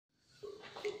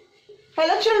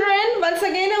Hello children, once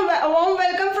again a warm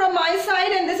welcome from my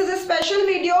side, and this is a special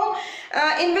video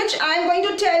in which I am going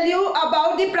to tell you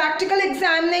about the practical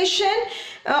examination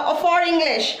for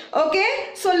English. Okay,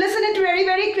 so listen it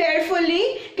very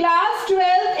carefully. Class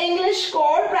 12 English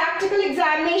Core Practical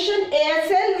Examination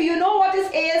ASL. You know what is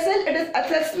ASL? It is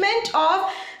Assessment of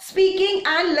Speaking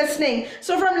and Listening.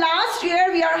 So from last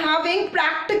year we are having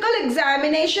practical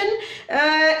examination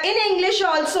in English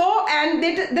also, and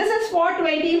this is for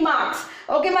 20 marks.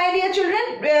 Okay, my dear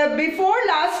children, before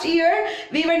last year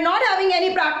we were not having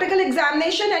any practical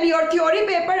examination and your theory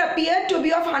paper appeared to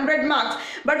be of 100 marks.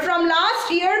 But from last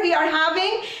year we are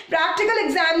having practical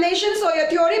examination, so your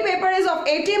theory paper is of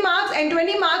 80 marks and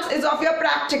 20 marks is of your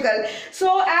practical.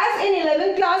 So as in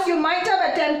 11th class you might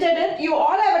have attempted it, you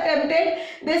all have attempted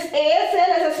this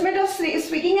ASL, Assessment of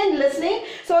Speaking and Listening.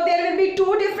 So there will be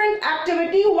two different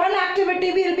activities. One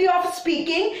activity will be of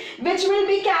speaking, which will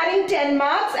be carrying 10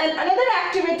 marks, and another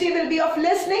activity will be of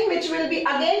listening, which will be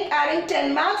again carrying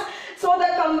 10 marks. So the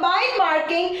combined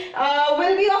marking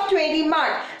will be of 20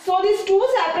 marks. So these two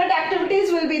separate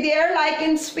activities will be there. Like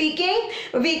in speaking,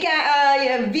 we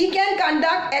can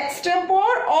conduct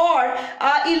extempore or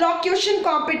elocution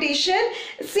competition.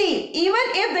 See, even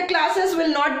if the classes will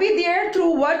not be there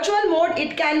through virtual mode,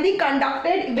 it can be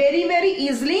conducted very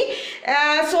easily.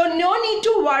 So no need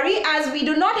to worry, as we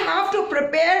do not have to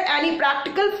prepare any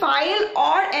practical file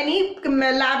or any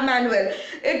lab manual.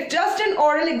 It's just an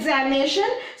oral examination.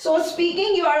 So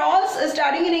speaking, you are all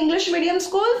studying in English medium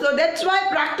school, so that's why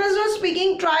practice your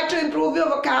speaking. Try to improve your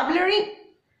vocabulary,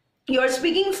 your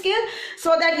speaking skill,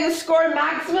 so that you score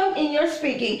maximum in your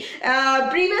speaking.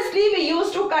 Previously we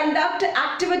used to conduct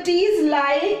activities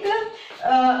like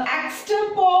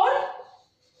extempore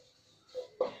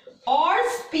or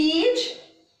speech.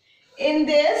 In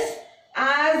this,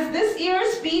 as this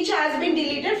year's speech has been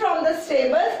deleted from the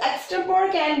tables,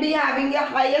 extempore can be having the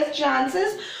highest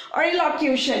chances, or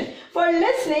elocution. For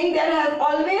listening, there has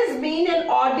always been an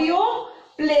audio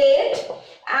played,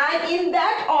 and in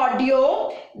that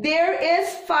audio there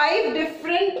is 5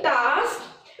 different tasks.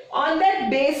 On that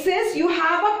basis you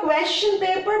have a question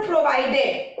paper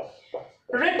provided.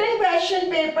 Written question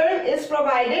paper is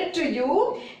provided to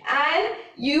you, and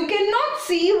you cannot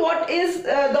see what is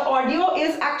the audio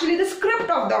is actually the script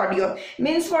of the audio.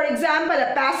 Means, for example,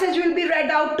 a passage will be read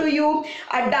out to you,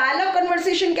 a dialogue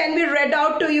conversation can be read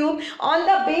out to you. On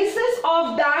the basis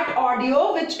of that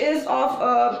audio, which is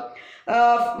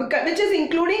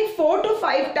including 4 to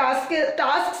 5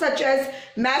 tasks such as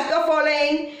match the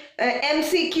following,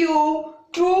 MCQ,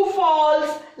 true,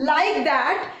 false, like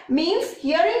that. Means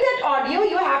hearing that audio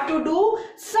you have to do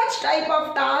such type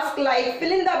of task like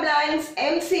fill in the blanks,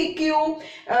 MCQ,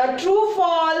 true,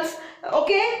 false,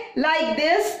 okay, like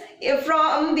this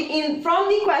from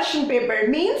the question paper.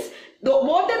 Means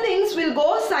both the things will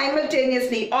go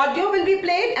simultaneously. Audio will be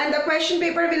played and the question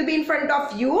paper will be in front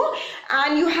of you,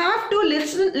 and you have to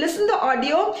listen the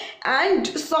audio and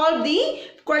solve the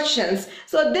questions.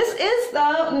 So this is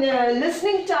the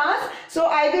listening task. So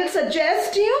I will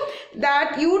suggest you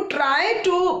that you try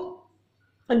to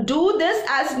do this,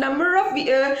 as number of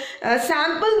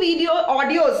sample video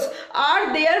audios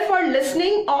are there for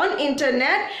listening on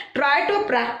internet. Try to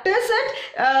practice it.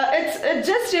 It's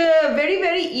just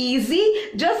very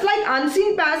easy, just like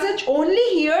unseen passage. Only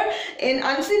here in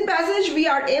unseen passage we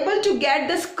are able to get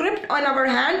the script on our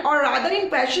hand, or rather in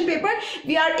question paper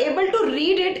we are able to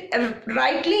read it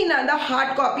rightly in the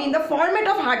hard copy, in the format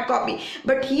of hard copy.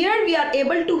 But here we are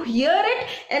able to hear it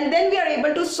and then we are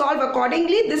able to solve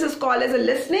accordingly. This is called as a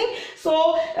listening.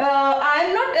 So I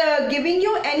am not giving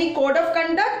you any code of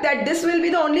conduct that this will be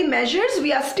the only measures.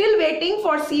 We are still waiting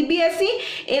for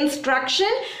CBSE instruction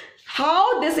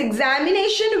how this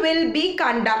examination will be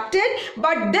conducted,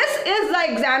 but this is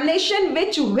the examination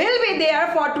which will be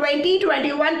there for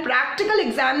 2021 practical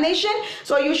examination.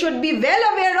 So you should be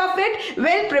well aware of it,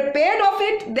 well prepared of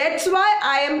it. That's why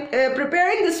I am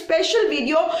preparing this special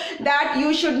video, that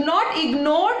you should not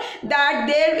ignore that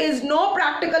there is no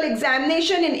practical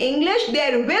examination in English.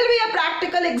 There will be a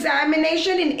practical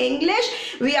examination in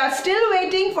English. We are still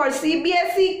waiting for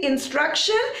CBSE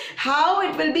instruction how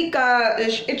it will be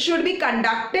it should be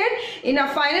conducted in a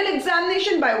final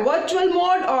examination by virtual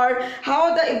mode, or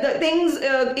how if the things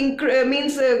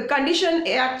condition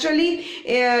actually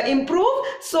improve.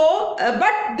 So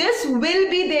but this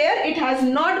will be there. It has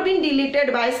not been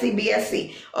deleted by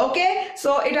CBSE. Okay,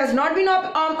 so it has not been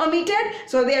omitted.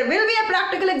 So there will be a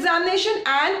practical examination,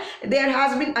 and there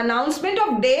has been announcement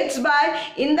of dates by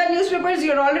in the newspapers.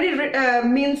 You're already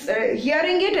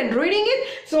hearing it and reading it.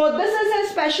 So this is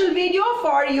a special video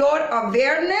for your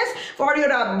awareness, for your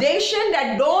updation,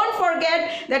 that don't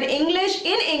forget that in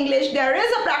English there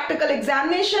is a practical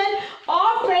examination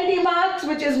of 20 marks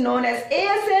which is known as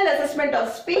ASL, assessment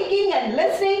of speaking and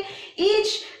listening.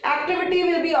 Each activity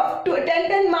will be of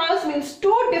 10 marks, means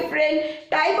 2 different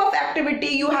type of activity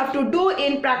you have to do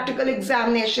in practical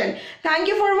examination. Thank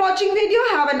you for watching video.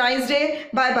 Have a nice day.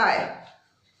 Bye bye.